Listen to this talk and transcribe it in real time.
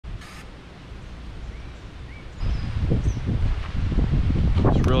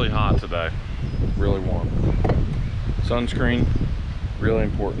hot today, really warm. Sunscreen, really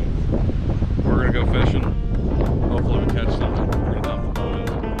important. We're gonna go fishing. Hopefully we catch something. We're gonna dump the boat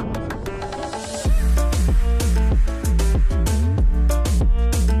in.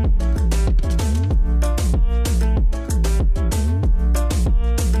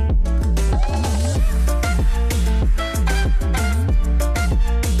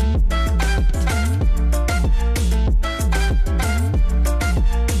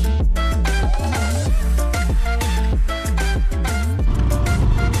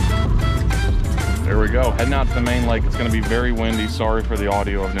 Go heading out to the main lake. It's going to be very windy. Sorry for the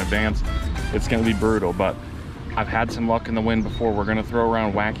audio in advance. It's going to be brutal, but I've had some luck in the wind before. We're going to throw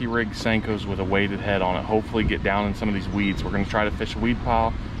around wacky rig Senkos with a weighted head on it, hopefully get down in some of these weeds. We're going to try to fish a weed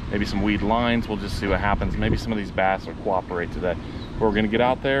pile, maybe some weed lines. We'll just see what happens. Maybe some of these bass will cooperate today. But we're going to get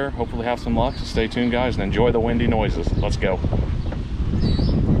out there, hopefully have some luck. So stay tuned, guys, and enjoy the windy noises. Let's go.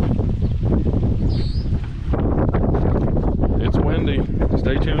 It's windy.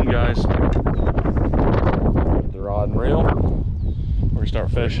 Stay tuned, guys. Rod and reel. We're gonna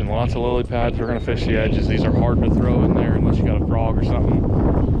start fishing. Lots of lily pads. We're gonna fish the edges. These are hard to throw in there unless you got a frog or something.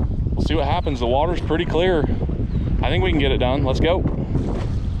 We'll see what happens. The water's pretty clear. I think we can get it done. Let's go.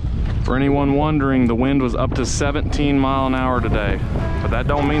 For anyone wondering, the wind was up to 17 miles an hour today, but that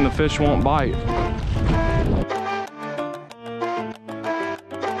don't mean the fish won't bite.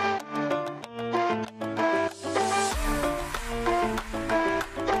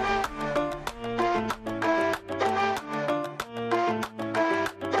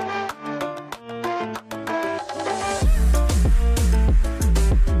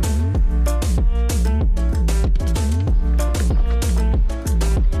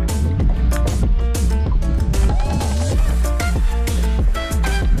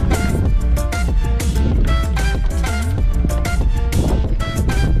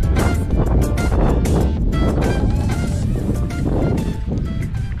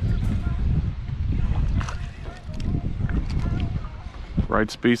 Right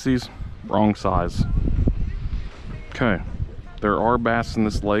species, wrong size. Okay, there are bass in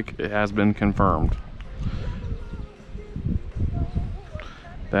this lake. It has been confirmed.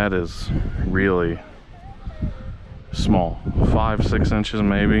 That is really small, 5-6 inches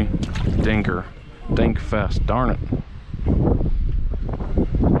maybe. Dinker, dink fest, darn it.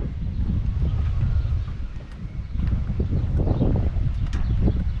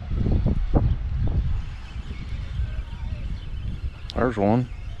 There's one.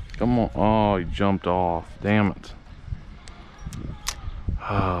 Come on. Oh, he jumped off. Damn it.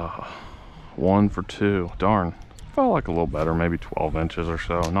 1 for 2. Darn. Felt like a little better, maybe 12 inches or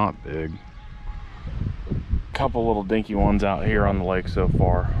so. Not big. Couple little dinky ones out here on the lake so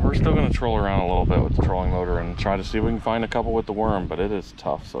far. We're still going to troll around a little bit with the trolling motor and try to see if we can find a couple with the worm, but it is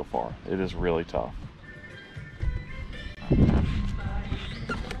tough so far. It is really tough.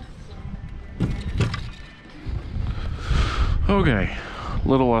 Okay, a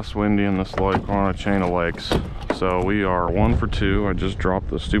little less windy in this lake. We're on a chain of lakes, so we are 1 for 2. I just dropped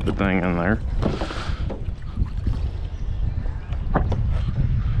the stupid thing in there.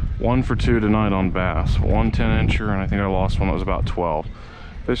 1 for 2 tonight on bass. 1 10-incher, and I think I lost one that was about 12.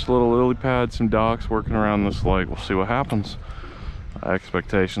 Fished a little lily pad, some ducks working around this lake. We'll see what happens.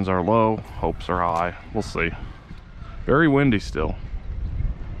 Expectations are low, hopes are high. We'll see. Very windy still.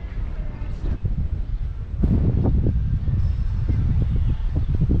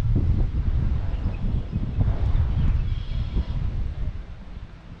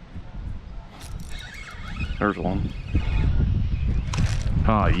 There's one.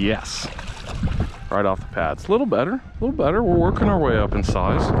 Ah, yes. Right off the pads. A little better, a little better. We're working our way up in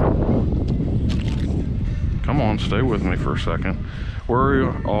size. Come on, stay with me for a second. We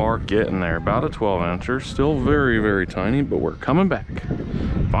are getting there. About a 12-incher. Still very, very tiny, but we're coming back.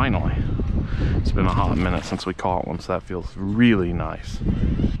 Finally. It's been a hot minute since we caught one, so that feels really nice.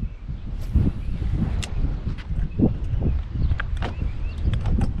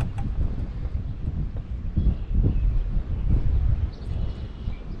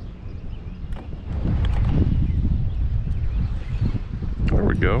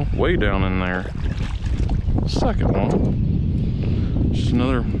 Go way down in there. Second one, just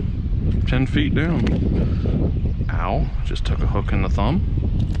another 10 feet down. Ow, just took a hook in the thumb.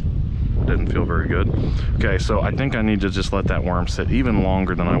 Didn't feel very good. Okay, so I think I need to just let that worm sit even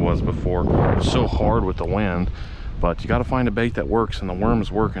longer than I was before. It was so hard with the wind, but you got to find a bait that works, and the worm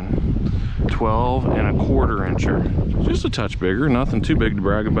is working. 12 1/4 incher, just a touch bigger, nothing too big to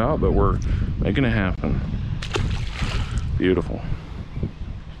brag about, but we're making it happen. Beautiful.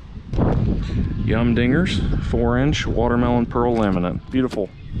 Yum dingers, 4-inch watermelon pearl laminate. Beautiful.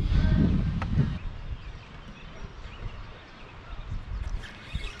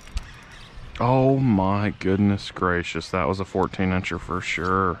 Oh my goodness gracious, that was a 14-incher for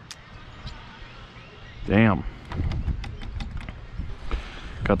sure. Damn.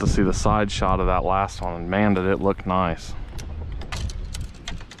 Got to see the side shot of that last one, and man, did it look nice.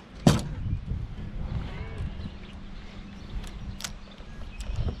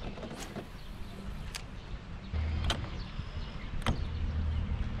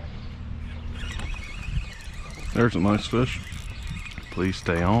 There's a nice fish. Please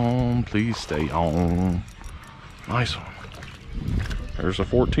stay on, please stay on. Nice one. There's a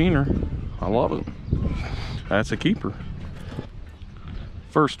 14er. I love it. That's a keeper.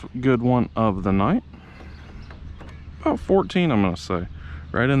 First good one of the night. About 14, I'm gonna say.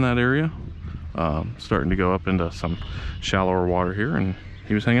 Right in that area. Starting to go up into some shallower water here, and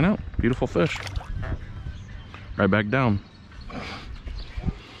he was hanging out. Beautiful fish. Right back down.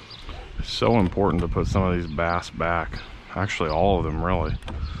 It's so important to put some of these bass back. Actually, all of them, really.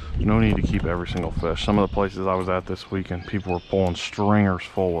 There's no need to keep every single fish. Some of the places I was at this weekend, people were pulling stringers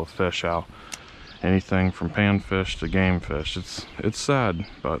full of fish out. Anything from panfish to game fish. It's sad,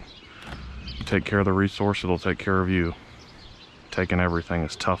 but you take care of the resource, it'll take care of you. Taking everything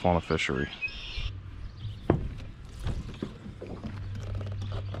is tough on a fishery.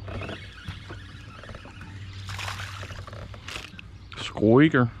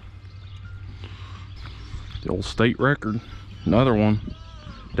 Squeaker. The old state record. Another one.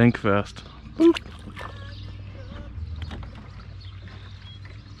 Dinkfest. Boop.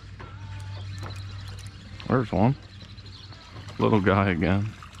 There's one. Little guy again.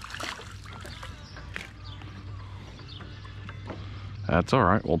 That's all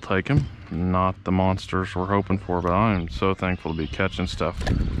right, we'll take him. Not the monsters we're hoping for, but I am so thankful to be catching stuff.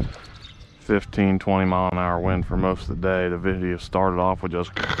 15, 20 mile an hour wind for most of the day. The video started off with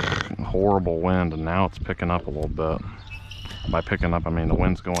just horrible wind, and now it's picking up a little bit. By picking up, I mean the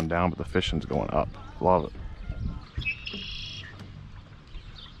wind's going down, but the fishing's going up. Love it.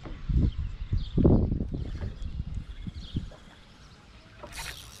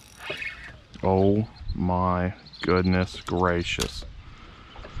 Oh my goodness gracious.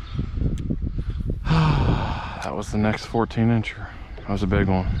 That was the next 14-incher. That was a big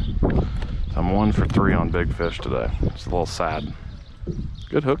one. I'm 1 for 3 on big fish today. It's a little sad.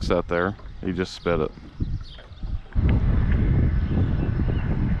 Good hook set there. He just spit it.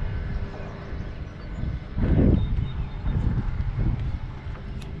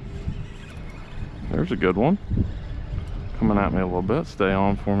 There's a good one. Coming at me a little bit. Stay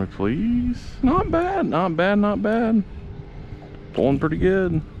on for me, please. Not bad, not bad, not bad. Pulling pretty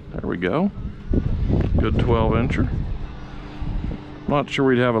good. There we go. Good 12-incher. Not sure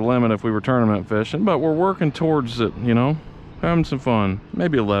we'd have a limit if we were tournament fishing, but we're working towards it, you know. Having some fun.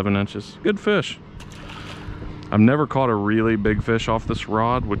 Maybe 11 inches. Good fish. I've never caught a really big fish off this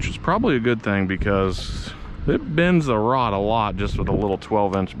rod, which is probably a good thing because it bends the rod a lot just with a little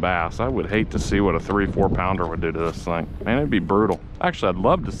 12-inch bass. I would hate to see what a 3-4 pounder would do to this thing. Man, it'd be brutal. Actually, I'd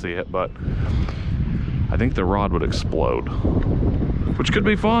love to see it, but I think the rod would explode, which could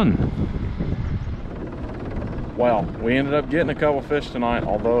be fun. Well, we ended up getting a couple fish tonight,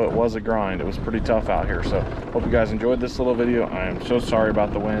 although it was a grind. It was pretty tough out here. So hope you guys enjoyed this little video. I am so sorry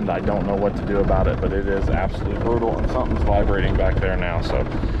about the wind. I don't know what to do about it, but it is absolutely brutal, and something's vibrating back there now. So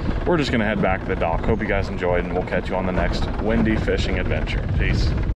we're just gonna head back to the dock. Hope you guys enjoyed, and we'll catch you on the next windy fishing adventure. Peace.